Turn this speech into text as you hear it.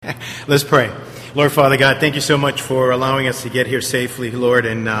Let's pray. Lord, Father God, thank you so much for allowing us to get here safely, Lord.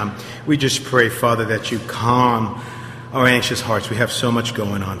 And we just pray, Father, that you calm our anxious hearts. We have so much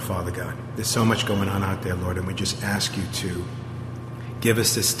going on, Father God. There's so much going on out there, Lord. And we just ask you to give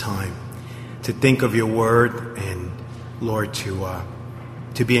us this time to think of your word and, Lord, to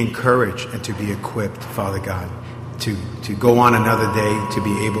be encouraged and to be equipped, Father God, to go on another day, to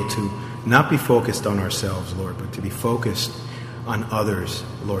be able to not be focused on ourselves, Lord, but to be focused on others,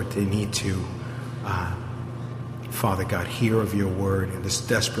 Lord. They need to, Father God, hear of your word in this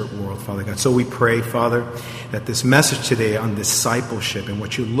desperate world, Father God. So we pray, Father, that this message today on discipleship and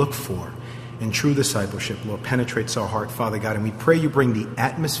what you look for in true discipleship, Lord, penetrates our heart, Father God. And we pray you bring the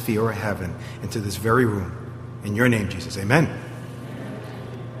atmosphere of heaven into this very room. In your name, Jesus. Amen.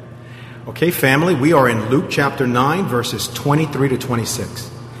 Okay, family, we are in Luke chapter 9, verses 23 to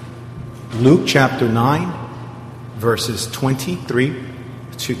 26. Luke chapter 9, verses 23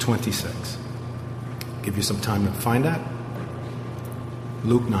 to 26. Give you some time to find that.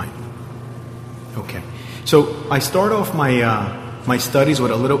 Luke 9. Okay. So I start off my studies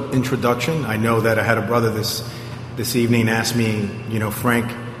with a little introduction. I know that I had a brother this evening ask me,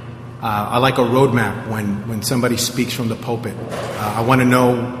 Frank, I like a roadmap when somebody speaks from the pulpit. I want to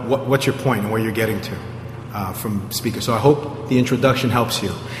know what's your point and where you're getting to from speakers. So I hope the introduction helps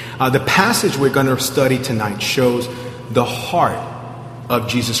you. The passage we're going to study tonight shows the heart of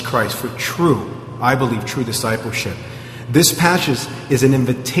Jesus Christ for I believe, true discipleship. This passage is an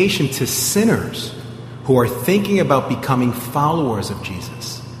invitation to sinners who are thinking about becoming followers of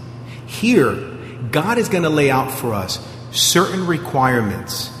Jesus. Here, God is going to lay out for us certain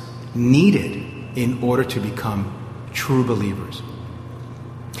requirements needed in order to become true believers.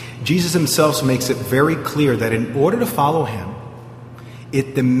 Jesus himself makes it very clear that in order to follow him,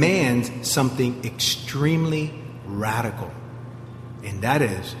 it demands something extremely radical, and that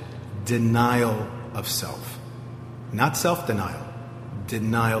is denial of self. Not self-denial,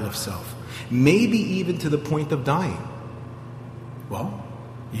 denial of self. Maybe even to the point of dying. Well,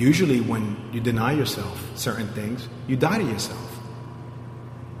 usually when you deny yourself certain things, you die to yourself.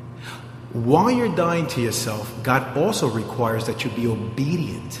 While you're dying to yourself, God also requires that you be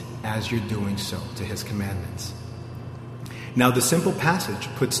obedient as you're doing so to his commandments. Now, the simple passage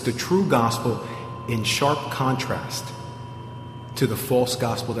puts the true gospel in sharp contrast to the false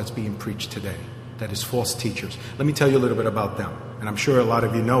gospel that's being preached today. That is false teachers. Let me tell you a little bit about them. And I'm sure a lot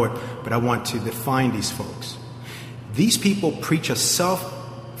of you know it, but I want to define these folks. These people preach a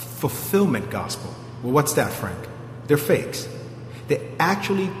self-fulfillment gospel. Well, what's that, Frank? They're fakes. They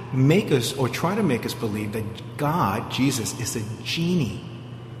actually make us or try to make us believe that God, Jesus, is a genie.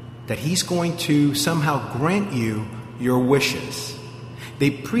 That he's going to somehow grant you your wishes. They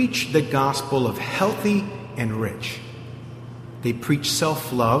preach the gospel of healthy and rich. They preach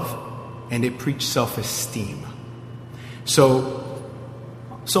self-love and they preach self-esteem. So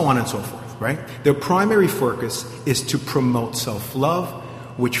on and so forth, right? Their primary focus is to promote self-love,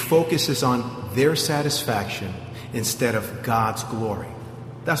 which focuses on their satisfaction instead of God's glory.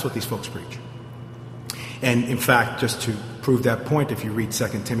 That's what these folks preach. And in fact, just to prove that point, if you read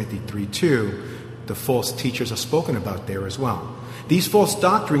 2 Timothy 3:2, the false teachers are spoken about there as well. These false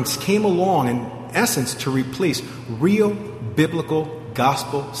doctrines came along in essence to replace real biblical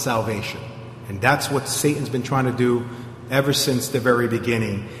gospel salvation. And that's what Satan's been trying to do ever since the very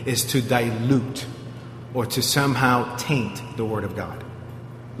beginning, is to dilute or to somehow taint the Word of God.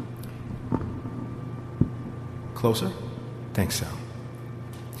 Closer? Thanks, Sal.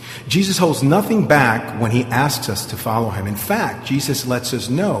 Jesus holds nothing back when he asks us to follow him. In fact, Jesus lets us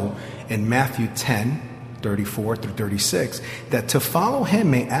know in Matthew 10:34 through 36, that to follow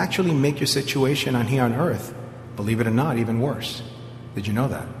him may actually make your situation here on earth, believe it or not, even worse. Did you know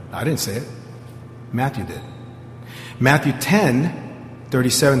that? I didn't say it. Matthew did. Matthew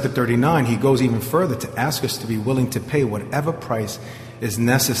 10:37 to 39, he goes even further to ask us to be willing to pay whatever price is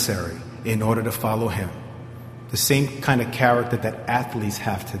necessary in order to follow him. The same kind of character that athletes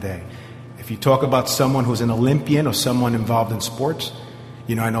have today. If you talk about someone who's an Olympian or someone involved in sports,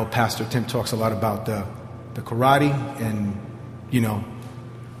 I know Pastor Tim talks a lot about the karate and,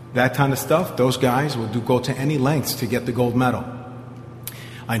 that kind of stuff. Those guys will go to any lengths to get the gold medal.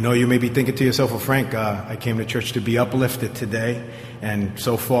 I know you may be thinking to yourself, well, Frank, I came to church to be uplifted today, and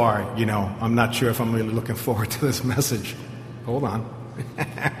so far, I'm not sure if I'm really looking forward to this message. Hold on.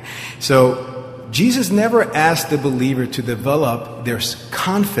 So, Jesus never asked the believer to develop their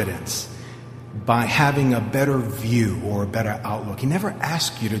confidence by having a better view or a better outlook. He never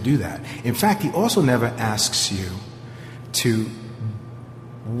asks you to do that. In fact, he also never asks you to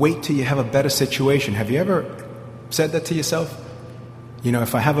wait till you have a better situation. Have you ever said that to yourself?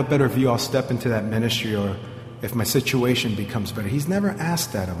 if I have a better view, I'll step into that ministry, or if my situation becomes better. He's never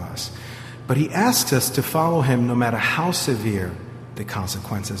asked that of us. But he asks us to follow him no matter how severe the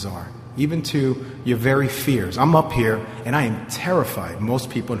consequences are, even to your very fears. I'm up here and I am terrified. Most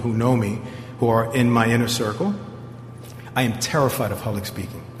people who know me, who are in my inner circle, I am terrified of public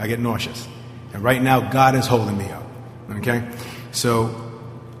speaking. I get nauseous. And right now, God is holding me up. Okay? So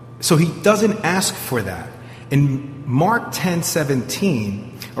he doesn't ask for that. In Mark 10:17,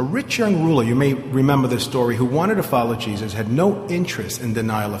 a rich young ruler, you may remember this story, who wanted to follow Jesus, had no interest in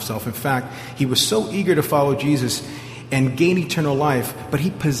denial of self. In fact, he was so eager to follow Jesus and gain eternal life, but he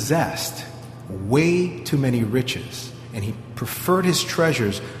possessed way too many riches, and he preferred his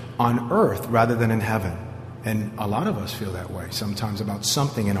treasures on earth rather than in heaven. And a lot of us feel that way sometimes about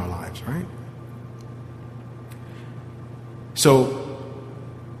something in our lives, right? So,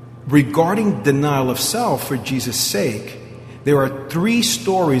 regarding denial of self for Jesus' sake, there are 3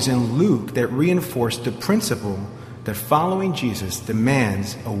 stories in Luke that reinforce the principle that following Jesus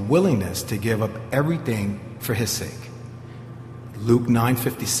demands a willingness to give up everything for his sake. Luke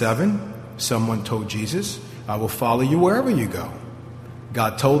 9:57, someone told Jesus, "I will follow you wherever you go."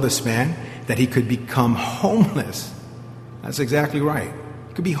 God told this man that he could become homeless. That's exactly right.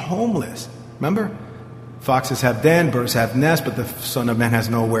 He could be homeless. Remember? Foxes have den, birds have nests, but the Son of Man has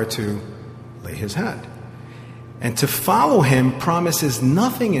nowhere to lay his head. And to follow him promises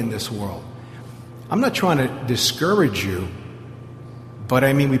nothing in this world. I'm not trying to discourage you, but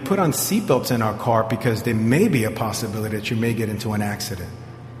I mean, we put on seatbelts in our car because there may be a possibility that you may get into an accident.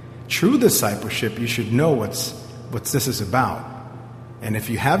 True discipleship, you should know what this is about. And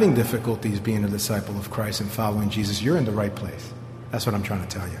if you're having difficulties being a disciple of Christ and following Jesus, you're in the right place. That's what I'm trying to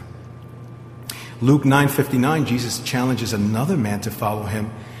tell you. Luke 9:59, Jesus challenges another man to follow him.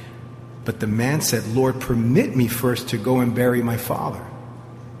 But the man said, "Lord, permit me first to go and bury my father."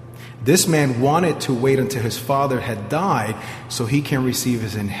 This man wanted to wait until his father had died so he can receive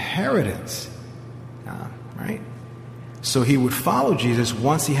his inheritance. Right? So he would follow Jesus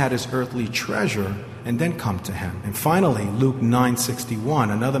once he had his earthly treasure and then come to him. And finally, Luke 9:61,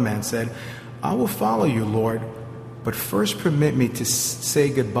 another man said, "I will follow you, Lord, but first permit me to say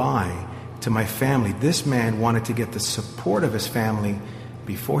goodbye to my family." This man wanted to get the support of his family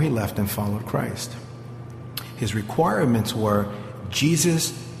before he left and followed Christ. His requirements were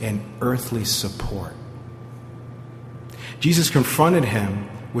Jesus and earthly support. Jesus confronted him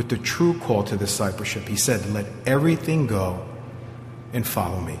with the true call to discipleship. He said, "Let everything go and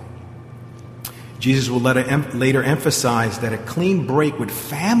follow me." Jesus will later emphasize that a clean break with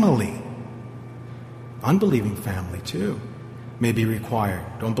family, unbelieving family too, may be required.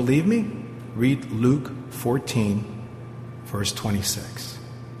 Don't believe me? Read Luke 14, verse 26.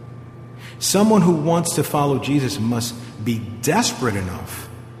 Someone who wants to follow Jesus must be desperate enough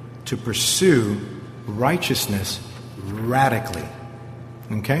to pursue righteousness radically.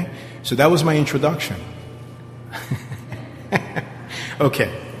 Okay? So that was my introduction.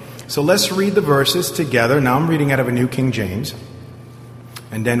 Okay. So let's read the verses together. Now I'm reading out of a New King James.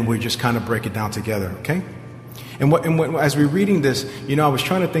 And then we just kind of break it down together. Okay? And as we're reading this, I was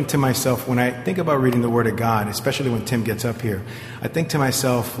trying to think to myself, when I think about reading the Word of God, especially when Tim gets up here, I think to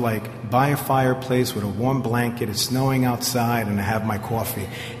myself, like, by a fireplace with a warm blanket, it's snowing outside, and I have my coffee.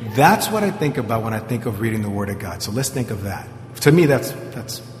 That's what I think about when I think of reading the Word of God. So let's think of that. To me, that's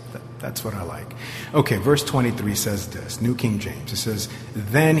what I like. Okay, verse 23 says this, New King James. It says,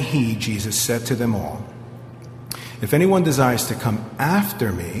 "Then he," Jesus, "said to them all, 'If anyone desires to come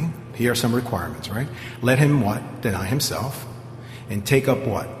after me,'" here are some requirements, right? "Let him" what? "Deny himself, and take up"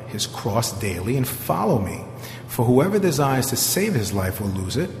 what? "His cross daily, and follow me. For whoever desires to save his life will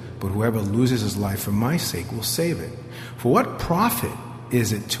lose it, but whoever loses his life for my sake will save it. For what profit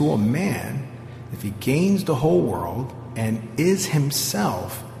is it to a man if he gains the whole world and is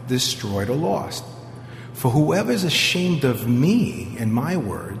himself destroyed or lost? For whoever is ashamed of me and my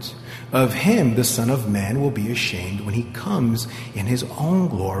words, of him the Son of Man will be ashamed when he comes in his own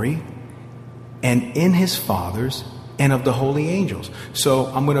glory and in his Father's and of the holy angels."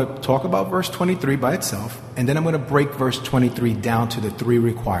 So I'm going to talk about verse 23 by itself, and then I'm going to break verse 23 down to the 3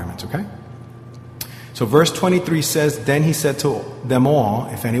 requirements, okay? So verse 23 says, "Then he said to them all,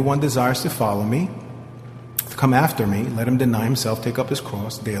 'If anyone desires to follow me, to come after me, let him deny himself, take up his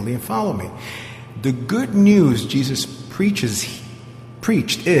cross daily, and follow me.'" The good news Jesus preached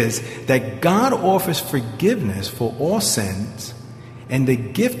is that God offers forgiveness for all sins and the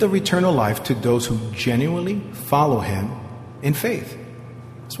gift of eternal life to those who genuinely follow him in faith.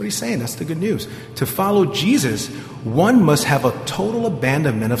 That's what he's saying. That's the good news. To follow Jesus, one must have a total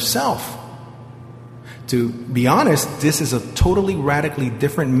abandonment of self. to be honest, this is a totally radically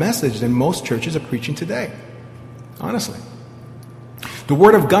different message than most churches are preaching today. Honestly. The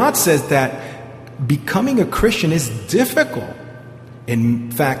Word of God says that becoming a Christian is difficult.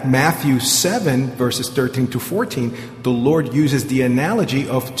 In fact, Matthew 7, verses 13 to 14, the Lord uses the analogy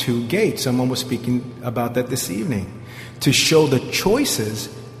of two gates. Someone was speaking about that this evening. To show the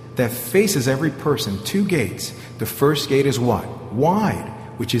choices that faces every person. Two gates. The first gate is what? Wide,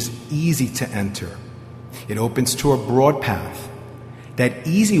 which is easy to enter. It opens to a broad path. That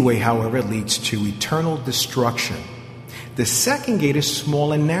easy way, however, leads to eternal destruction. The second gate is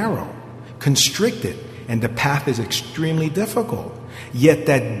small and narrow, constricted, and the path is extremely difficult. Yet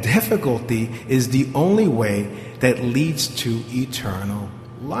that difficulty is the only way that leads to eternal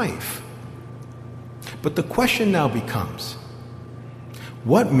life. But the question now becomes,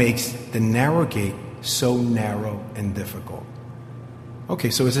 what makes the narrow gate so narrow and difficult? Okay,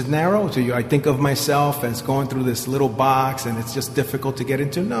 so is it narrow? Do I think of myself as going through this little box and it's just difficult to get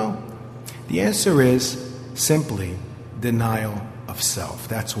into? No. The answer is simply denial of self.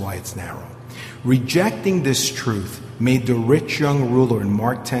 That's why it's narrow. Rejecting this truth made the rich young ruler in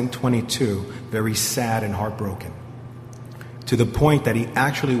Mark 10:22 very sad and heartbroken, to the point that he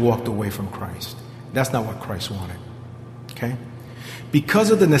actually walked away from Christ. That's not what Christ wanted. Okay? Because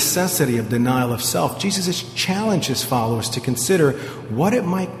of the necessity of denial of self, Jesus has challenged his followers to consider what it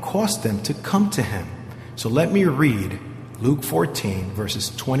might cost them to come to him. So let me read Luke 14,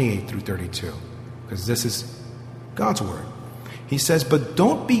 verses 28 through 32, because this is God's word. He says, "But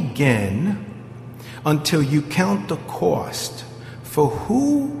don't begin until you count the cost. For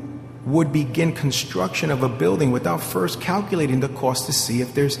who would begin construction of a building without first calculating the cost to see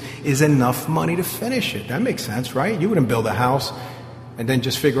if there is enough money to finish it?" That makes sense, right? You wouldn't build a house and then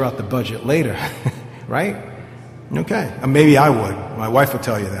just figure out the budget later, right? Okay, maybe I would. My wife would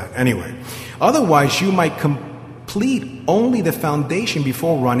tell you that. Anyway, otherwise you might complete only the foundation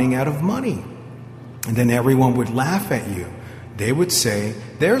before running out of money. And then everyone would laugh at you. They would say,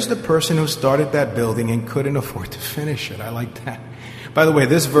 "There's the person who started that building and couldn't afford to finish it." I like that. By the way,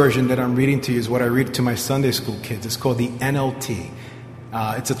 this version that I'm reading to you is what I read to my Sunday school kids. It's called the NLT.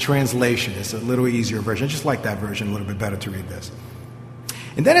 It's a translation. It's a little easier version. I just like that version a little bit better to read this.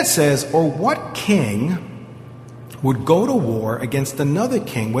 And then it says, "Or what king would go to war against another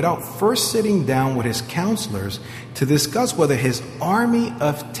king without first sitting down with his counselors to discuss whether his army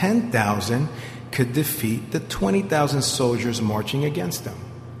of 10,000 could defeat the 20,000 soldiers marching against him?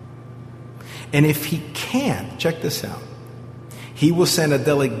 And if he can't, check this out, he will send a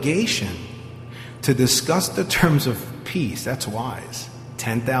delegation to discuss the terms of peace." That's wise.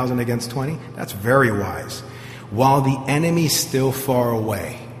 10,000 against 20? That's very wise. "While the enemy's still far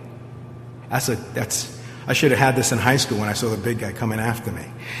away." I should have had this in high school when I saw the big guy coming after me.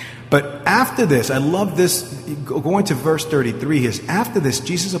 But after this, I love this, going to verse 33, is after this,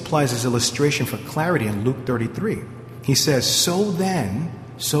 Jesus applies his illustration for clarity in Luke 33. He says, so then,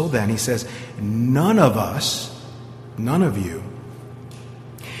 he says, none of you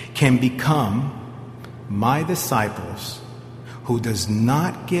can become my disciples who does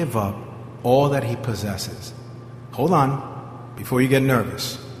not give up all that he possesses. Hold on, before you get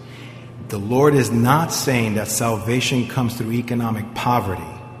nervous. The Lord is not saying that salvation comes through economic poverty.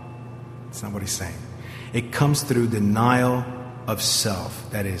 That's not what he's saying. It comes through denial of self.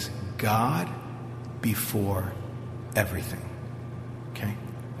 That is, God before everything. Okay?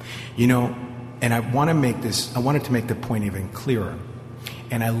 You know, and I wanted to make the point even clearer.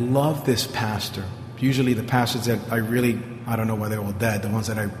 And I love this pastor. Usually the pastors that I don't know why they're all dead, the ones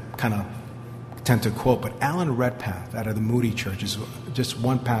that I kind of tend to quote, but Alan Redpath out of the Moody Church is just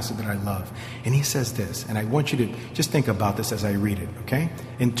one pastor that I love. And he says this, and I want you to just think about this as I read it, okay?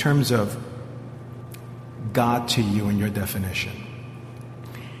 In terms of God to you and your definition.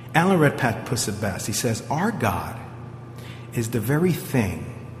 Alan Redpath puts it best. He says, our God is the very thing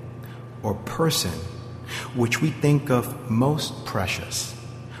or person which we think of most precious,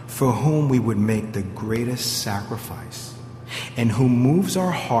 for whom we would make the greatest sacrifice, and who moves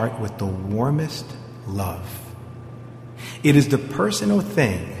our heart with the warmest love. It is the person or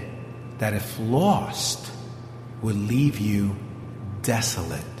thing that, if lost, would leave you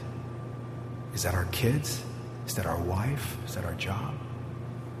desolate. Is that our kids? Is that our wife? Is that our job?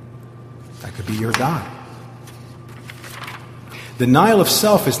 That could be your God. Denial of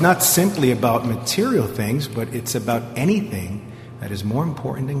self is not simply about material things, but it's about anything that is more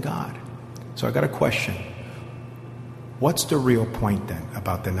important than God. So I got a question. What's the real point then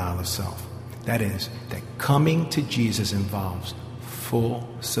about denial of self? That is, that coming to Jesus involves full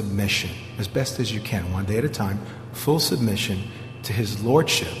submission, as best as you can, one day at a time, full submission to his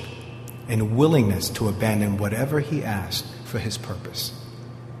lordship and willingness to abandon whatever he asked for his purpose.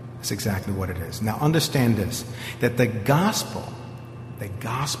 That's exactly what it is. Now understand this, that the gospel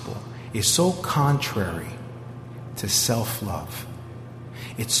is so contrary to self-love.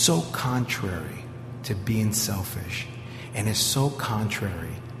 It's so contrary to being selfish. And it's so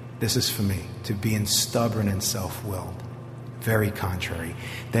contrary, this is for me, to being stubborn and self-willed. Very contrary.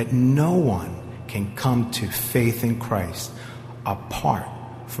 That no one can come to faith in Christ apart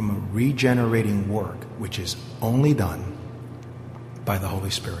from a regenerating work which is only done by the Holy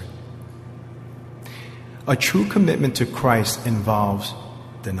Spirit. A true commitment to Christ involves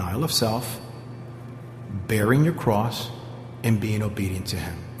denial of self, bearing your cross, and being obedient to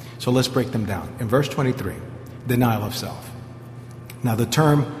him. So let's break them down. In verse 23, denial of self. Now the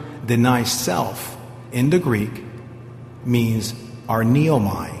term deny self in the Greek means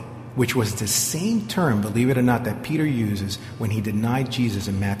arneomai, which was the same term, believe it or not, that Peter uses when he denied Jesus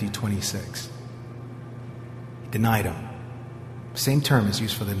in Matthew 26. He denied him. Same term is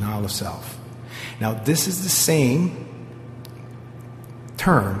used for the denial of self. Now, this is the same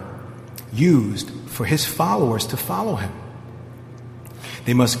term used for his followers to follow him.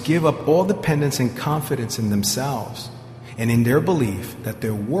 They must give up all dependence and confidence in themselves and in their belief that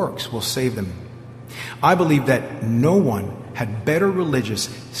their works will save them. I believe that no one had better religious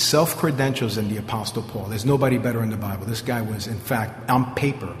self-credentials than the Apostle Paul. There's nobody better in the Bible. This guy was, in fact, on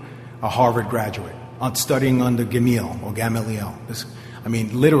paper, a Harvard graduate, studying under Gamaliel.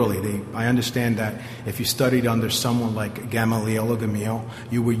 Literally, I understand that if you studied under someone like Gamaliel or Gamaliel,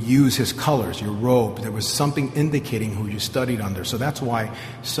 you would use his colors, your robe. There was something indicating who you studied under. So that's why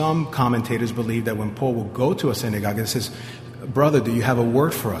some commentators believe that when Paul will go to a synagogue and says, "Brother, do you have a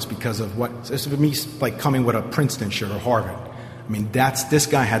word for us?" Because of what? It's me like coming with a Princeton shirt or Harvard. This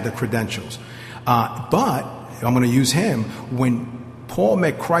guy had the credentials. But I'm going to use him. When Paul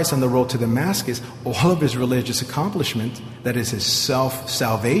met Christ on the road to Damascus, all of his religious accomplishment, that is his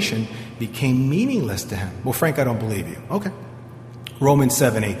self-salvation, became meaningless to him. Well, Frank, I don't believe you. Okay. Romans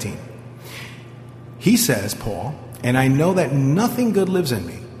 7:18. He says, Paul, "And I know that nothing good lives in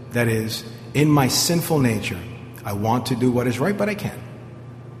me, that is, in my sinful nature. I want to do what is right, but I can't."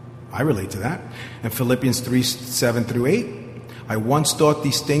 I relate to that. And Philippians 3:7-8. "I once thought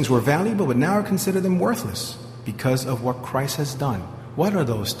these things were valuable, but now I consider them worthless because of what Christ has done." What are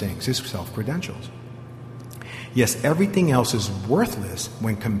those things? His self-credentials. Yes, everything else is worthless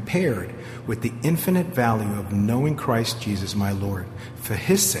when compared with the infinite value of knowing Christ Jesus my Lord. For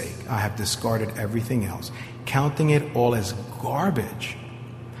his sake, I have discarded everything else, counting it all as garbage,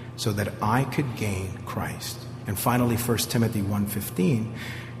 so that I could gain Christ. And finally, 1 Timothy 1:15,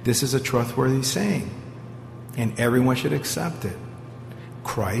 this is a trustworthy saying, and everyone should accept it.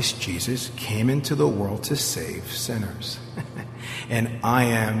 Christ Jesus came into the world to save sinners. And I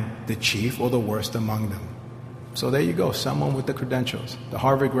am the chief or the worst among them. So there you go, someone with the credentials. The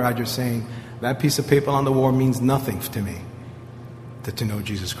Harvard graduate saying, that piece of paper on the wall means nothing to me, to know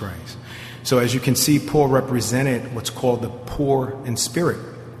Jesus Christ. So as you can see, Paul represented what's called the poor in spirit.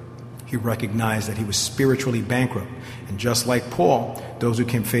 He recognized that he was spiritually bankrupt. And just like Paul, those who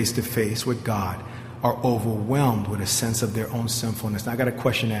came face to face with God are overwhelmed with a sense of their own sinfulness. Now, I got a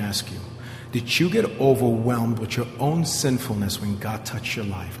question to ask you. Did you get overwhelmed with your own sinfulness when God touched your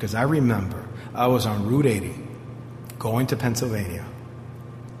life? Because I remember I was on Route 80 going to Pennsylvania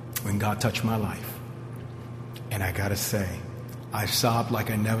when God touched my life. And I got to say, I sobbed like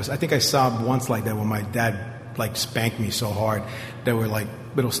I think I sobbed once like that when my dad spanked me so hard. There were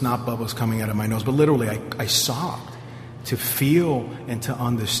little snot bubbles coming out of my nose. But literally, I sobbed to feel and to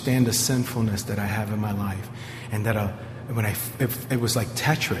understand the sinfulness that I have in my life. And that it was like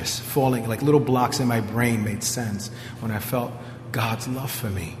Tetris falling, like little blocks in my brain made sense when I felt God's love for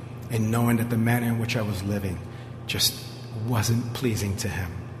me and knowing that the manner in which I was living just wasn't pleasing to him.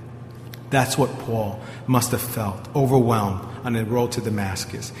 That's what Paul must have felt, overwhelmed on the road to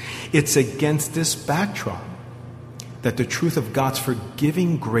Damascus. It's against this backdrop that the truth of God's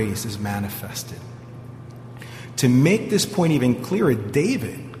forgiving grace is manifested. To make this point even clearer,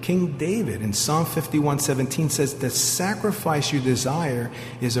 King David in Psalm 51:17 says, "The sacrifice you desire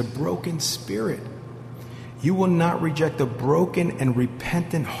is a broken spirit. You will not reject a broken and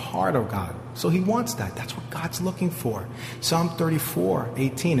repentant heart, O God." So he wants that. That's what God's looking for. Psalm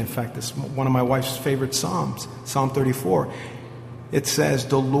 34:18, in fact, it's one of my wife's favorite Psalms, Psalm 34. It says,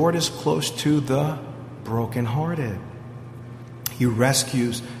 "The Lord is close to the brokenhearted. He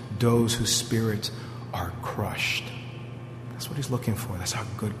rescues those whose spirits are crushed." That's what he's looking for. That's how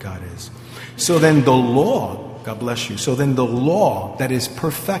good God is. So then the law, God bless you. So then the law, that is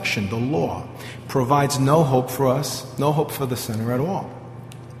perfection, the law, provides no hope for us, no hope for the sinner at all.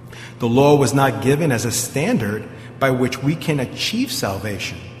 The law was not given as a standard by which we can achieve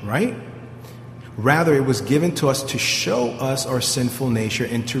salvation, right? Rather, it was given to us to show us our sinful nature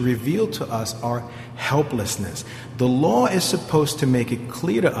and to reveal to us our helplessness. The law is supposed to make it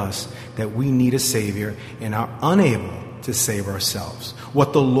clear to us that we need a Savior and are unable to save ourselves.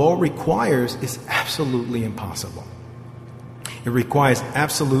 What the law requires is absolutely impossible. It requires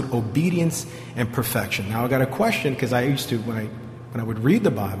absolute obedience and perfection. Now, I got a question, because I used to, when I would read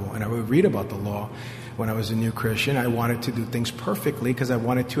the Bible and I would read about the law, when I was a new Christian, I wanted to do things perfectly because I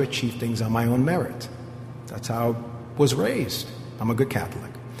wanted to achieve things on my own merit. That's how I was raised. I'm a good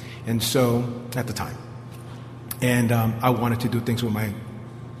Catholic. And so, at the time. And I wanted to do things with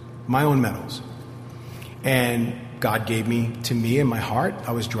my own medals. And God gave to me in my heart.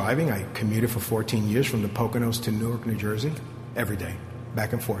 I was driving. I commuted for 14 years from the Poconos to Newark, New Jersey, every day,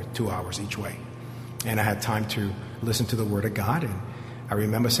 back and forth, 2 hours each way. And I had time to listen to the Word of God. And I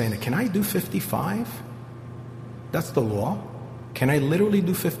remember saying, can I do 55? That's the law. Can I literally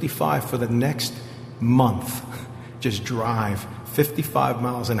do 55 for the next month? Just drive 55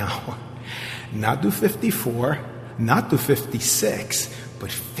 miles an hour. Not do 54, not do 56,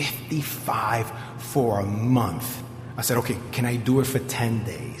 but 55 for a month. I said, okay, can I do it for 10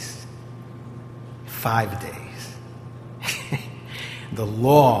 days? 5 days. The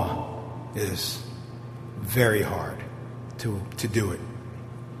law is very hard to do it.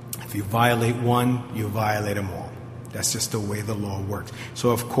 If you violate one, you violate them all. That's just the way the law works. So,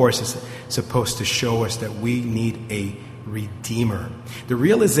 of course, it's supposed to show us that we need a Redeemer. The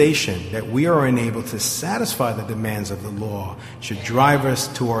realization that we are unable to satisfy the demands of the law should drive us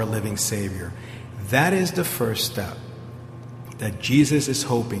to our living Savior. That is the first step that Jesus is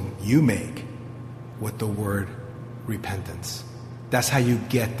hoping you make with the word repentance. That's how you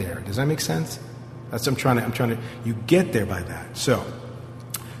get there. Does that make sense? That's what I'm trying to, you get there by that. So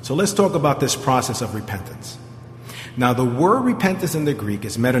let's talk about this process of repentance. Now, the word repentance in the Greek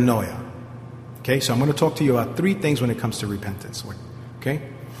is metanoia. Okay, so I'm going to talk to you about 3 things when it comes to repentance. Okay,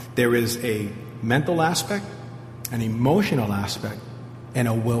 there is a mental aspect, an emotional aspect, and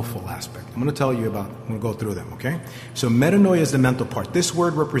a willful aspect. I'm going to tell you about, I'm going to go through them, okay? So metanoia is the mental part. This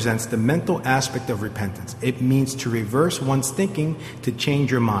word represents the mental aspect of repentance. It means to reverse one's thinking, to change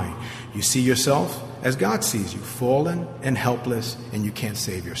your mind. You see yourself as God sees you, fallen and helpless, and you can't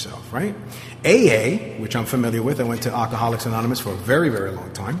save yourself, right? AA, which I'm familiar with, I went to Alcoholics Anonymous for a very, very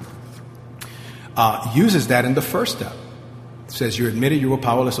long time, uses that in the first step. It says you admitted you were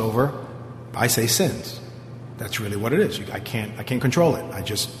powerless over, I say, sins. That's really what it is. I can't control it. I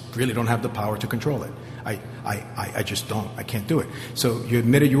just really don't have the power to control it. I just don't. I can't do it. So you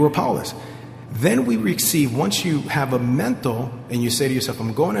admitted you were powerless. Then we receive, once you have a mental, and you say to yourself,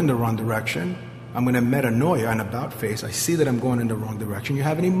 I'm going in the wrong direction, I'm going to metanoia, an about face. I see that I'm going in the wrong direction. You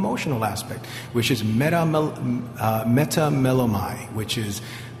have an emotional aspect, which is metamelomai, which is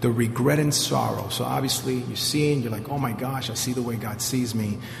the regret and sorrow. So obviously you see and you're like, oh my gosh, I see the way God sees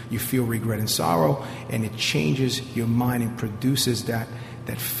me. You feel regret and sorrow, and it changes your mind and produces that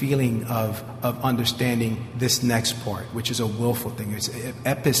feeling of understanding this next part, which is a willful thing. It's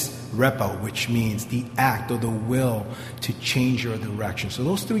epis repo, which means the act or the will to change your direction. So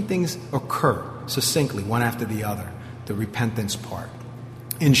those 3 things occur succinctly, one after the other, the repentance part.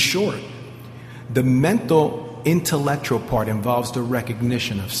 In short, the mental intellectual part involves the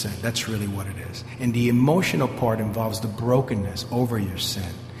recognition of sin. That's really what it is. And the emotional part involves the brokenness over your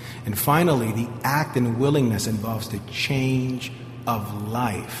sin. And finally, the act and willingness involves the change of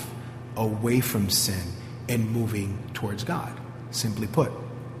life away from sin and moving towards God, simply put.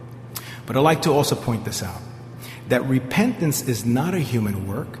 But I'd like to also point this out, that repentance is not a human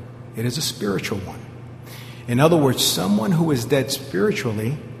work, it is a spiritual one. In other words, someone who is dead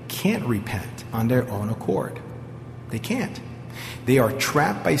spiritually can't repent on their own accord. They can't. They are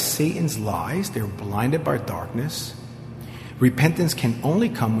trapped by Satan's lies. They're blinded by darkness. Repentance can only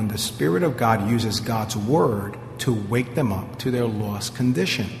come when the Spirit of God uses God's word to wake them up to their lost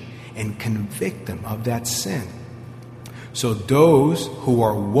condition and convict them of that sin. So those who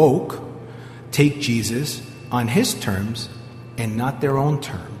are woke take Jesus on his terms and not their own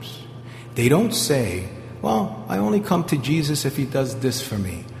terms. They don't say, well, I only come to Jesus if he does this for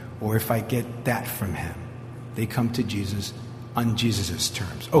me or if I get that from him. They come to Jesus on Jesus'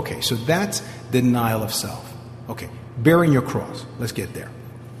 terms. Okay, so that's denial of self. Okay, bearing your cross. Let's get there.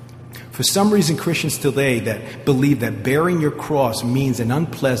 For some reason, Christians today that believe that bearing your cross means an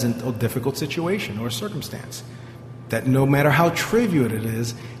unpleasant or difficult situation or circumstance. That no matter how trivial it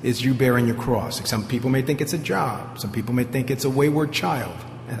is you bearing your cross. Some people may think it's a job. Some people may think it's a wayward child.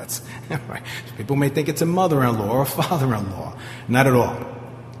 That's right. Some people may think it's a mother-in-law or a father-in-law. Not at all.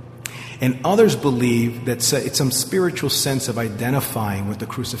 And others believe that it's some spiritual sense of identifying with the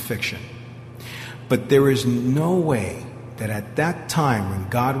crucifixion. But there is no way that at that time when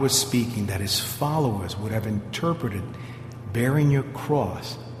God was speaking that his followers would have interpreted bearing your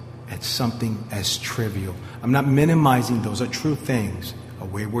cross as something as trivial. I'm not minimizing, those are true things. A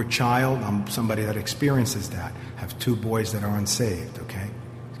wayward child, I'm somebody that experiences that. I have 2 boys that are unsaved, okay?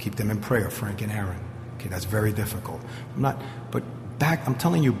 Keep them in prayer, Frank and Aaron. Okay, that's very difficult. I'm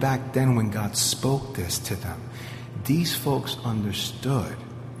telling you, back then when God spoke this to them, these folks understood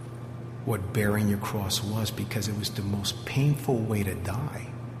what bearing your cross was, because it was the most painful way to die.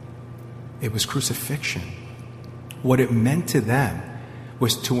 It was crucifixion. What it meant to them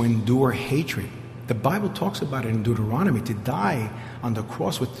was to endure hatred. The Bible talks about it in Deuteronomy. To die on the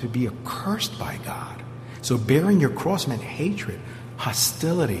cross was to be accursed by God. So bearing your cross meant hatred,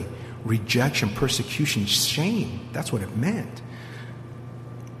 hostility, rejection, persecution, shame. That's what it meant.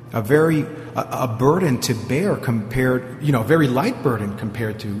 A burden to bear compared, a very light burden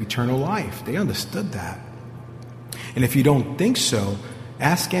compared to eternal life. They understood that. And if you don't think so,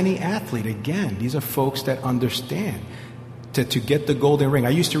 ask any athlete. Again, these are folks that understand. To get the golden ring. I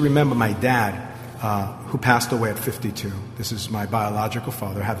used to remember my dad, who passed away at 52. This is my biological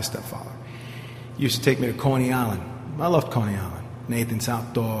father. I have a stepfather. He used to take me to Coney Island. I loved Coney Island. Nathan's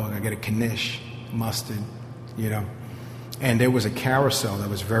Hot Dog. I get a knish, mustard, And there was a carousel that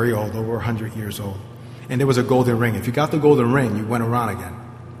was very old, over 100 years old. And there was a golden ring. If you got the golden ring, you went around again.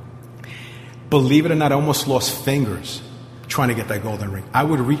 Believe it or not, I almost lost fingers trying to get that golden ring. I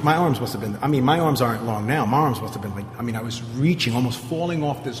would reach, my arms must have been, my arms aren't long now. My arms must have been I was reaching, almost falling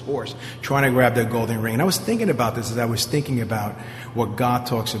off this horse, trying to grab that golden ring. And I was thinking about this as I was thinking about what God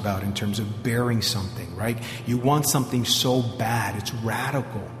talks about in terms of bearing something, right? You want something so bad, it's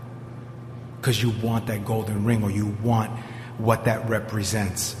radical, because you want that golden ring, or you want what that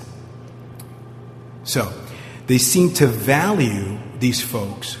represents. So, they seem to value, these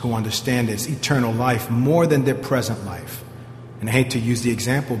folks who understand this, eternal life more than their present life. And I hate to use the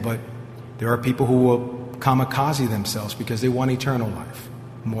example, but there are people who will kamikaze themselves because they want eternal life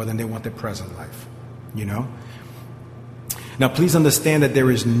more than they want their present life. Now, please understand that there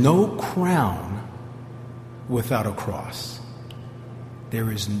is no crown without a cross.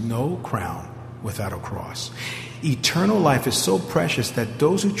 There is no crown without a cross. Eternal life is so precious that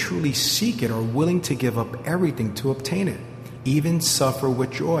those who truly seek it are willing to give up everything to obtain it, even suffer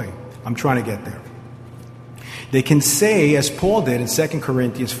with joy. I'm trying to get there. They can say, as Paul did in 2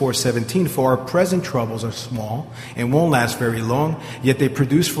 Corinthians 4:17, for our present troubles are small and won't last very long, yet they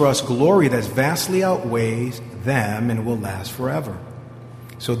produce for us glory that vastly outweighs them and will last forever.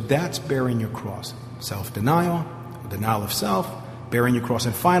 So that's bearing your cross. Self-denial, denial of self, bearing your cross.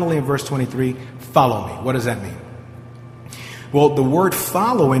 And finally, in verse 23, follow me. What does that mean? Well, the word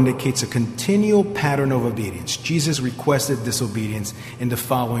follow indicates a continual pattern of obedience. Jesus requested this obedience in the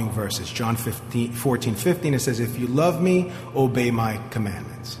following verses. John 14:15, it says, if you love me, obey my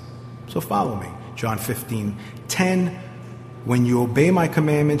commandments. So follow me. John 15:10, when you obey my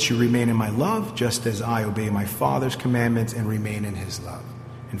commandments, you remain in my love, just as I obey my Father's commandments and remain in his love.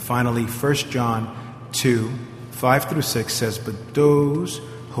 And finally, 1 John 2:5-6 says, but those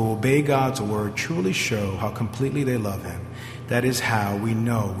who obey God's word truly show how completely they love him. That is how we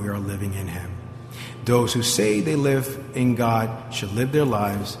know we are living in him. Those who say they live in God should live their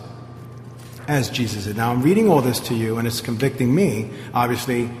lives as Jesus did. Now, I'm reading all this to you, and it's convicting me.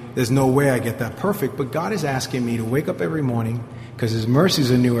 Obviously, there's no way I get that perfect, but God is asking me to wake up every morning, because his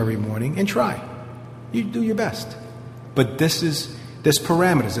mercies are new every morning, and try. You do your best. But there's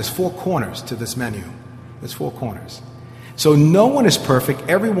parameters. There's 4 corners to this menu. There's 4 corners. So no one is perfect.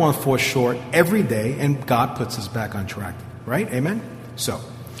 Everyone falls short every day, and God puts us back on track. Right? Amen? So,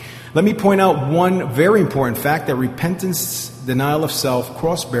 let me point out one very important fact, that repentance, denial of self,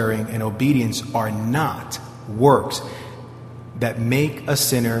 cross-bearing, and obedience are not works that make a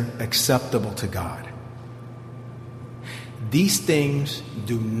sinner acceptable to God. These things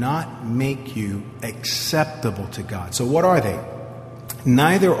do not make you acceptable to God. So what are they?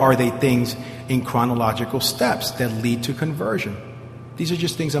 Neither are they things in chronological steps that lead to conversion. These are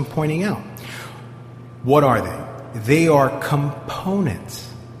just things I'm pointing out. What are they? They are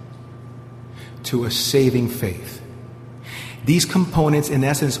components to a saving faith. These components, in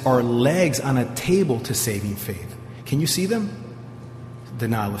essence, are legs on a table to saving faith. Can you see them?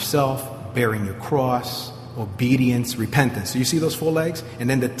 Denial of self, bearing your cross, obedience, repentance. So you see those 4 legs? And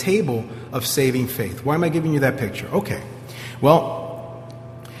then the table of saving faith. Why am I giving you that picture? Okay. Well,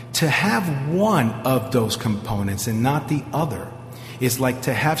 to have one of those components and not the other is like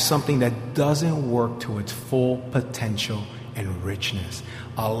to have something that doesn't work to its full potential and richness.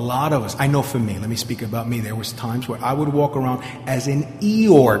 A lot of us, I know for me, let me speak about me, there was times where I would walk around as an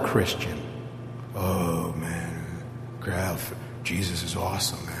Eeyore Christian. Oh, man, Jesus is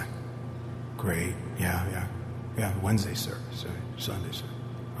awesome, man. Great, yeah, Wednesday service, Sunday service,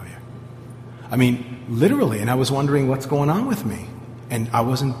 oh yeah. I mean, literally, and I was wondering what's going on with me. And I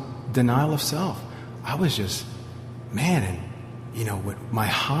wasn't denial of self. I was just, man, and, with my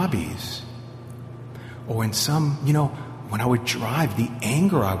hobbies, or in some, when I would drive, the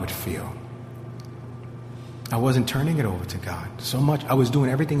anger I would feel. I wasn't turning it over to God so much. I was doing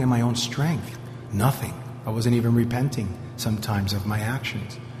everything in my own strength. Nothing. I wasn't even repenting sometimes of my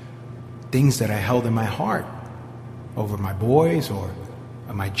actions. Things that I held in my heart over my boys or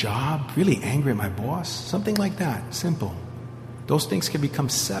my job, really angry at my boss, something like that, simple. Those things can become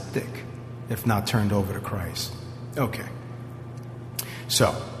septic if not turned over to Christ. Okay.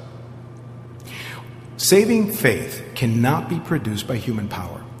 So, saving faith cannot be produced by human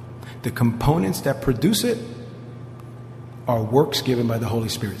power. The components that produce it are works given by the Holy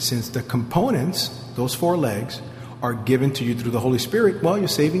Spirit. Since the components, those 4 legs, are given to you through the Holy Spirit, well, your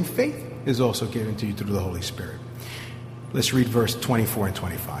saving faith is also given to you through the Holy Spirit. Let's read verse 24 and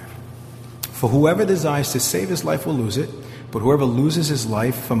 25. For whoever desires to save his life will lose it, but whoever loses his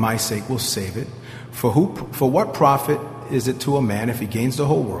life for my sake will save it. For what profit is it to a man if he gains the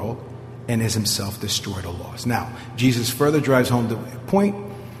whole world and is himself destroyed or lost? Now, Jesus further drives home the point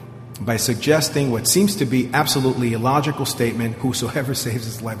by suggesting what seems to be absolutely illogical statement, whosoever saves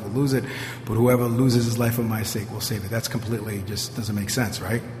his life will lose it, but whoever loses his life for my sake will save it. That's completely just doesn't make sense,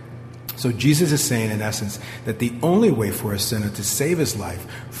 right? So Jesus is saying, in essence, that the only way for a sinner to save his life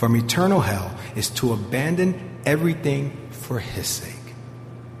from eternal hell is to abandon everything for his sake.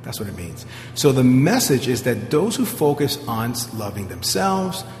 That's what it means. So the message is that those who focus on loving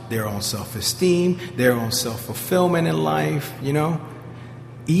themselves, their own self-esteem, their own self-fulfillment in life,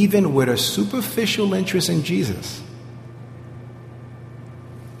 even with a superficial interest in Jesus,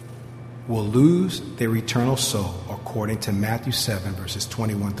 will lose their eternal soul, according to Matthew 7, verses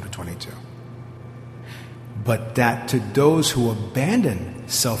 21 through 22. But that to those who abandon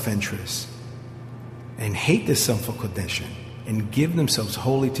self-interest and hate this sinful condition and give themselves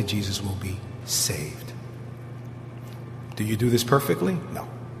wholly to Jesus will be saved. Do you do this perfectly? No.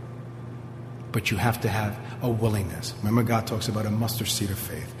 But you have to have a willingness. Remember, God talks about a mustard seed of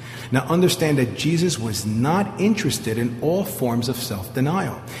faith. Now, understand that Jesus was not interested in all forms of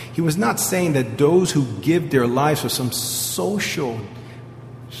self-denial. He was not saying that those who give their lives for some social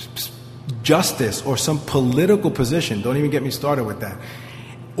justice or some political position, don't even get me started with that,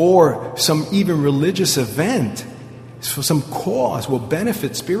 or some even religious event, for some cause will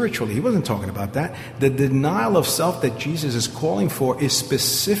benefit spiritually. He wasn't talking about that. The denial of self that Jesus is calling for is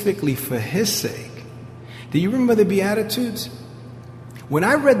specifically for his sake. Do you remember the Beatitudes? When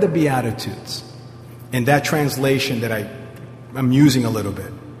I read the Beatitudes, in that translation that I'm using a little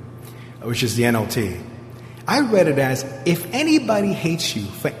bit, which is the NLT, I read it as, if anybody hates you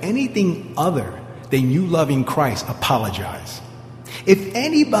for anything other than you loving Christ, apologize. If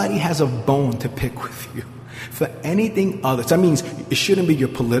anybody has a bone to pick with you for anything other, that means it shouldn't be your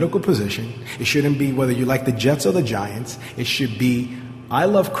political position. It shouldn't be whether you like the Jets or the Giants. It should be, I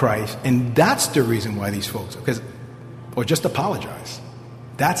love Christ, and that's the reason why these folks, or just apologize.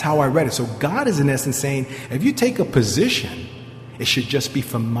 That's how I read it. So God is in essence saying, if you take a position, it should just be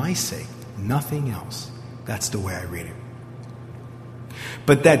for my sake, nothing else. That's the way I read it.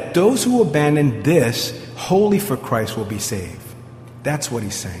 But that those who abandon this wholly for Christ will be saved. That's what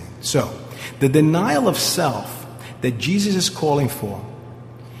he's saying. So, the denial of self that Jesus is calling for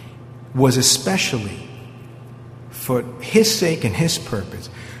was especially for his sake and his purpose.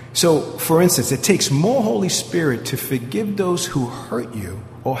 So, for instance, it takes more Holy Spirit to forgive those who hurt you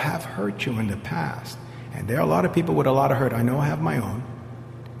or have hurt you in the past. And there are a lot of people with a lot of hurt. I know I have my own.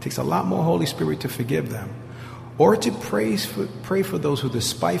 It takes a lot more Holy Spirit to forgive them. Or to pray for those who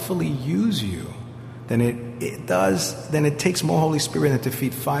despitefully use you than it takes more Holy Spirit than to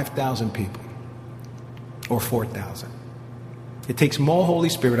feed 5,000 people or 4,000. It takes more Holy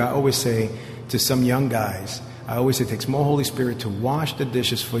Spirit. I always say to some young guys, it takes more Holy Spirit to wash the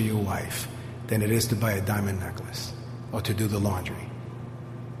dishes for your wife than it is to buy a diamond necklace or to do the laundry.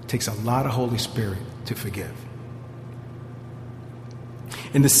 It takes a lot of Holy Spirit to forgive.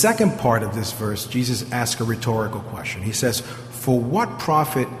 In the second part of this verse, Jesus asks a rhetorical question. He says, for what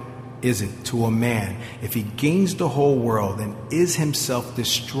profit is it to a man if he gains the whole world and is himself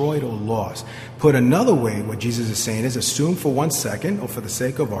destroyed or lost? Put another way, what Jesus is saying is, assume for 1 second, or for the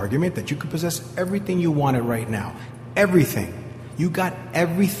sake of argument, that you could possess everything you wanted right now. Everything. You got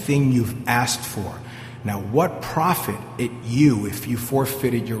everything you've asked for. Now, what profit it you if you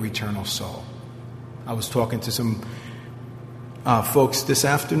forfeited your eternal soul? I was talking to some folks this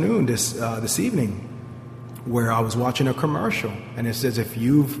afternoon, this evening, where I was watching a commercial, and it says if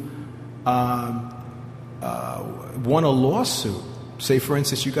you've won a lawsuit, say for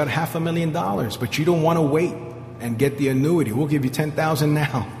instance you got $500,000, but you don't want to wait and get the annuity, we'll give you $10,000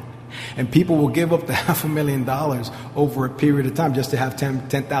 now. And people will give up the $500,000 over a period of time just to have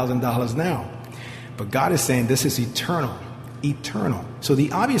 $10,000 now. But God is saying this is eternal. Eternal. So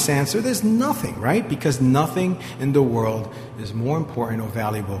the obvious answer, there's nothing, right? Because nothing in the world is more important or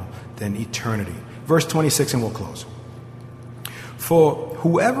valuable than eternity. Verse 26, and we'll close. For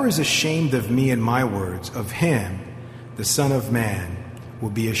whoever is ashamed of me and my words, of him, the Son of Man, will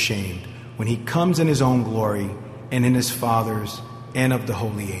be ashamed when he comes in his own glory and in his Father's and of the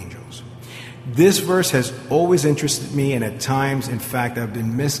holy angels. This verse has always interested me, and at times, in fact, I've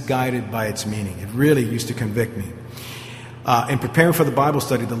been misguided by its meaning. It really used to convict me. In preparing for the Bible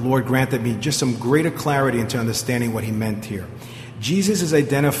study, the Lord granted me just some greater clarity into understanding what he meant here. Jesus is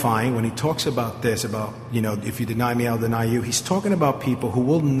identifying, when he talks about this, about, if you deny me, I'll deny you, he's talking about people who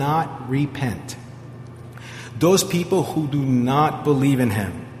will not repent. Those people who do not believe in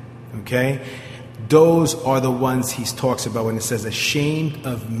him, okay? Those are the ones he talks about when it says, ashamed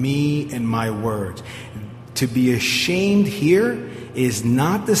of me and my words. To be ashamed here is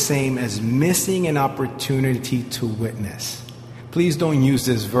not the same as missing an opportunity to witness. Please don't use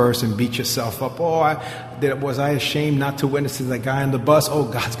this verse and beat yourself up. Was I ashamed not to witness to that guy on the bus? Oh,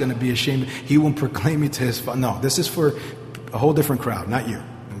 God's going to be ashamed. He won't proclaim me to his Father. No, this is for a whole different crowd, not you.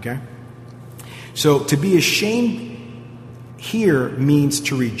 Okay? So to be ashamed here means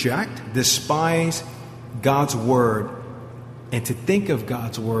to reject, despise God's word, and to think of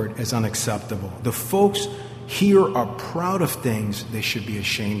God's word as unacceptable. The folks here are proud of things they should be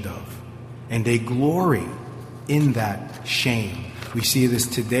ashamed of, and they glory in that shame. We see this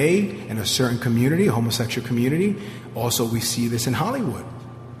today in a certain community, a homosexual community. Also, we see this in Hollywood,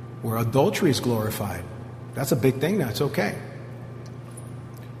 where adultery is glorified. That's a big thing. That's okay.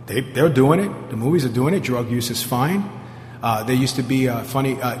 They're doing it. The movies are doing it. Drug use is fine. There used to be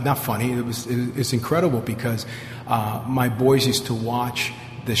not funny. It's incredible because my boys used to watch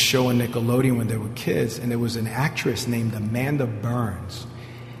this show on Nickelodeon when they were kids, and there was an actress named Amanda Burns.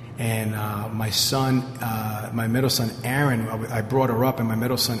 And my middle son Aaron, I brought her up, and my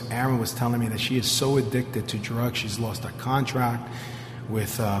middle son Aaron was telling me that she is so addicted to drugs, she's lost her contract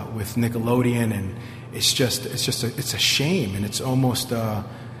with Nickelodeon, and it's a shame, and it's almost.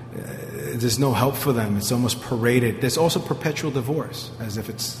 There's no help for them. It's almost paraded. There's also perpetual divorce, as if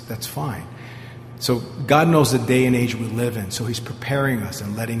that's fine. So God knows the day and age we live in, so he's preparing us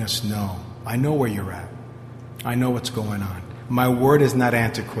and letting us know. I know where you're at. I know what's going on. My word is not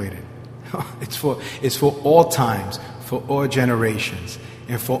antiquated. It's for all times, for all generations,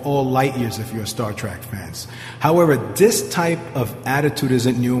 and for all light years if you're Star Trek fans. However, this type of attitude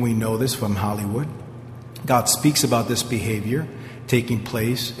isn't new, and we know this from Hollywood. God speaks about this behavior taking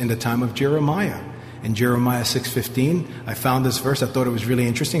place in the time of Jeremiah. In Jeremiah 6:15, I found this verse. I thought it was really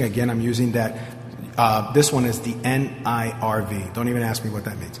interesting. Again, I'm using that. This one is the NIRV. Don't even ask me what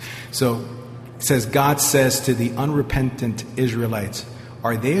that means. So it says, God says to the unrepentant Israelites,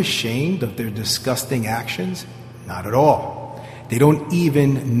 are they ashamed of their disgusting actions? Not at all. They don't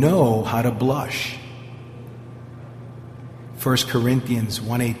even know how to blush. 1 Corinthians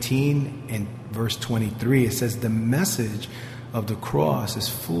 1:18 and verse 23, it says, the message of the cross is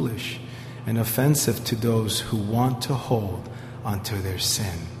foolish and offensive to those who want to hold onto their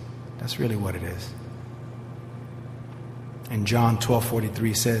sin. That's really what it is. And John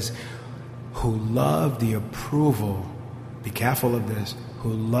 12:43 says, who love the approval, be careful of this,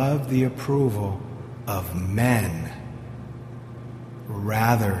 who love the approval of men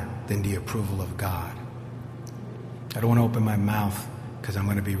rather than the approval of God. I don't want to open my mouth because I'm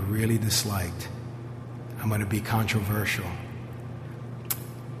going to be really disliked. I'm going to be controversial.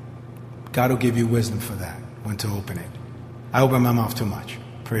 God will give you wisdom for that, when to open it. I open my mouth too much.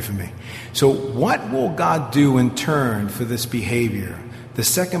 Pray for me. So what will God do in turn for this behavior? The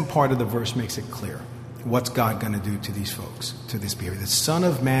second part of the verse makes it clear. What's God going to do to these folks, to this behavior? The Son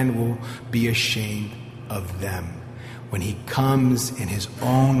of Man will be ashamed of them when he comes in his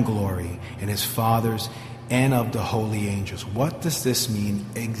own glory, in his Father's and of the holy angels. What does this mean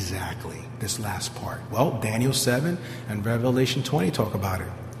exactly, this last part? Well, Daniel 7 and Revelation 20 talk about it.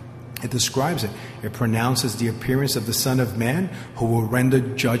 It describes it. It pronounces the appearance of the Son of Man who will render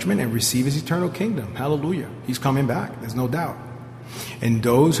judgment and receive his eternal kingdom. Hallelujah. He's coming back. There's no doubt. And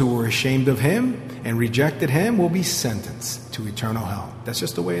those who were ashamed of him and rejected him will be sentenced to eternal hell. That's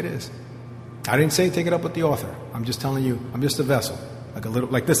just the way it is. I didn't say take it up with the author. I'm just telling you, I'm just a vessel,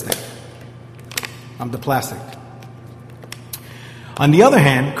 like this thing. I'm the plastic. On the other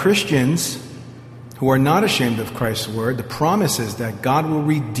hand, Christians who are not ashamed of Christ's word, the promise is that God will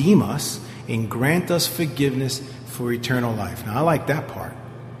redeem us and grant us forgiveness for eternal life. Now, I like that part.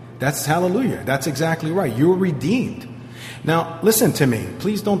 That's hallelujah. That's exactly right. You're redeemed. Now, listen to me.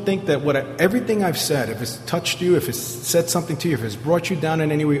 Please don't think that everything I've said, if it's touched you, if it's said something to you, if it's brought you down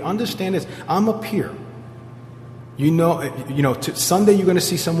in any way, understand this. I'm up here. Sunday you're going to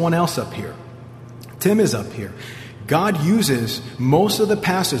see someone else up here. Tim is up here. God uses most of the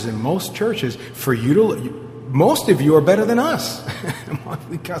pastors in most churches for you to... Most of you are better than us.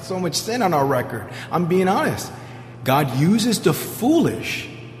 We got so much sin on our record. I'm being honest. God uses the foolish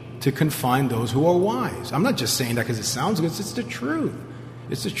to confine those who are wise. I'm not just saying that because it sounds good. It's the truth.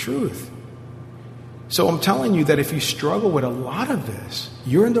 It's the truth. So I'm telling you that if you struggle with a lot of this,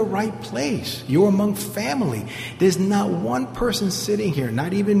 you're in the right place. You're among family. There's not one person sitting here,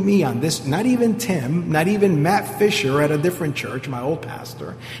 not even me on this, not even Tim, not even Matt Fisher at a different church, my old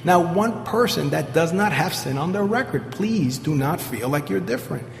pastor. Not one person that does not have sin on their record. Please do not feel like you're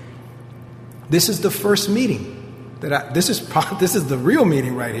different. This is the first meeting. This is the real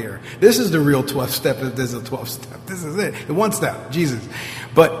meeting right here. This is the real 12th step if there's a 12th step. This is it. The one step, Jesus.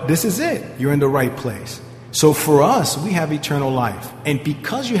 But this is it. You're in the right place. So for us, we have eternal life. And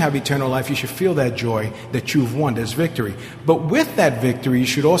because you have eternal life, you should feel that joy that you've won. There's victory. But with that victory, you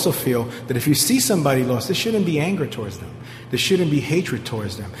should also feel that if you see somebody lost, there shouldn't be anger towards them. There shouldn't be hatred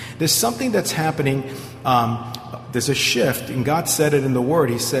towards them. There's something that's happening. There's a shift, and God said it in the Word.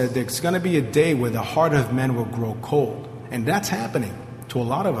 He said there's going to be a day where the heart of men will grow cold. And that's happening to a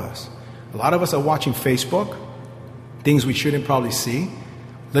lot of us. A lot of us are watching Facebook, things we shouldn't probably see,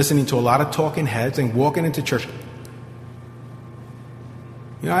 listening to a lot of talking heads and walking into church.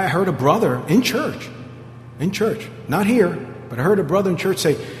 I heard a brother in church, not here, but I heard a brother in church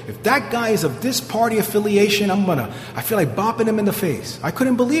say, if that guy is of this party affiliation, I feel like bopping him in the face. I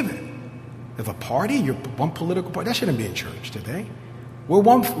couldn't believe it. If a party, you're one political party, that shouldn't be in church today.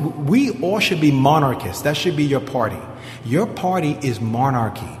 We all should be monarchists. That should be your party. Your party is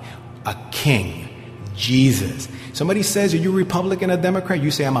monarchy, a king, Jesus. Somebody says, are you a Republican or Democrat? You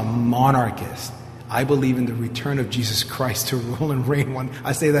say, I'm a monarchist. I believe in the return of Jesus Christ to rule and reign.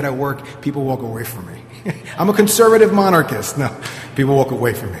 I say that at work, people walk away from me. I'm a conservative monarchist. No, people walk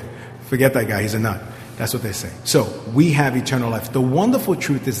away from me. Forget that guy, he's a nut. That's what they say. So, we have eternal life. The wonderful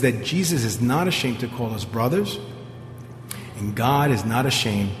truth is that Jesus is not ashamed to call us brothers, and God is not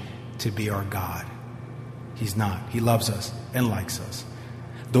ashamed to be our God. He's not. He loves us and likes us.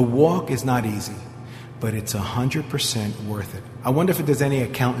 The walk is not easy, but it's 100% worth it. I wonder if there's any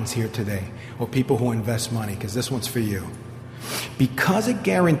accountants here today or people who invest money, because this one's for you. Because it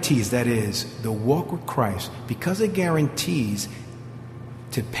guarantees, that is, the walk with Christ, because it guarantees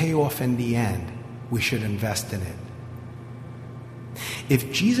to pay off in the end, we should invest in it.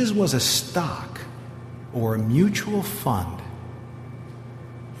 If Jesus was a stock or a mutual fund,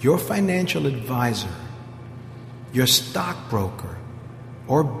 your financial advisor, your stockbroker,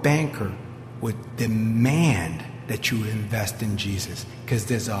 or banker would demand that you invest in Jesus because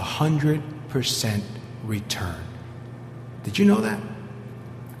there's 100% return. Did you know that?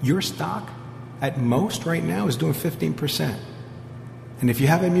 Your stock at most right now is doing 15%. And if you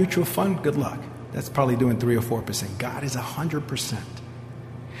have a mutual fund, good luck. That's probably doing 3 or 4%. God is 100%.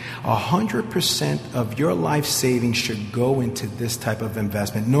 100% of your life savings should go into this type of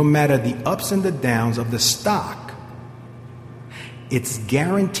investment. No matter the ups and the downs of the stock, it's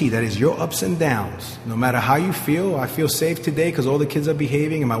guaranteed. That is your ups and downs. No matter how you feel, I feel safe today because all the kids are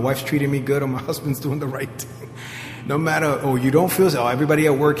behaving and my wife's treating me good or my husband's doing the right thing. No matter, you don't feel, everybody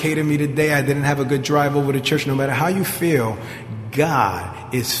at work hated me today, I didn't have a good drive over to church. No matter how you feel,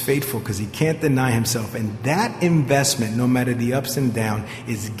 God is faithful because he can't deny himself. And that investment, no matter the ups and downs,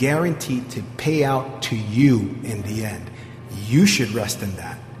 is guaranteed to pay out to you in the end. You should rest in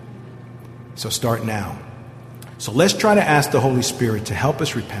that. So start now. So let's try to ask the Holy Spirit to help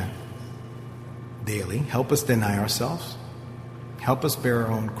us repent daily. Help us deny ourselves. Help us bear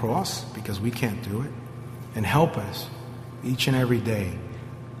our own cross because we can't do it. And help us each and every day,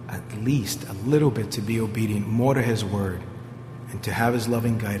 at least a little bit, to be obedient more to his word and to have his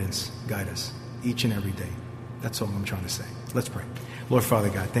loving guidance guide us each and every day. That's all I'm trying to say. Let's pray. Lord, Father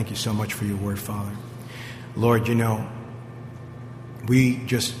God, thank you so much for your word, Father. Lord, we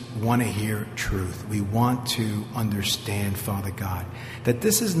just want to hear truth. We want to understand, Father God, that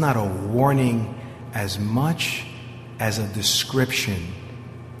this is not a warning as much as a description.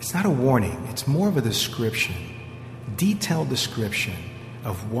 It's not a warning. It's more of a description, detailed description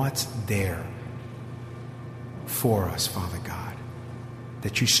of what's there for us, Father God.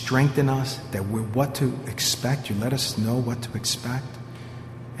 That you strengthen us, that we're what to expect. You let us know what to expect.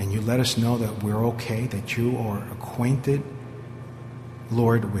 And you let us know that we're okay, that you are acquainted,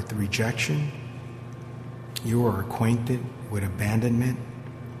 Lord, with rejection. You are acquainted with abandonment.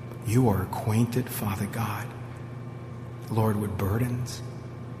 You are acquainted, Father God, Lord, with burdens.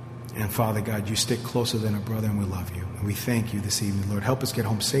 And Father God, you stick closer than a brother, and we love you. And we thank you this evening, Lord. Help us get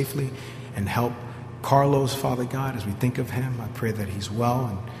home safely, and help Carlos, Father God, as we think of him. I pray that he's well,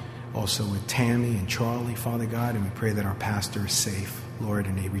 and also with Tammy and Charlie, Father God. And we pray that our pastor is safe, Lord,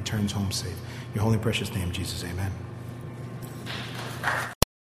 and he returns home safe. In your holy and precious name, Jesus, amen.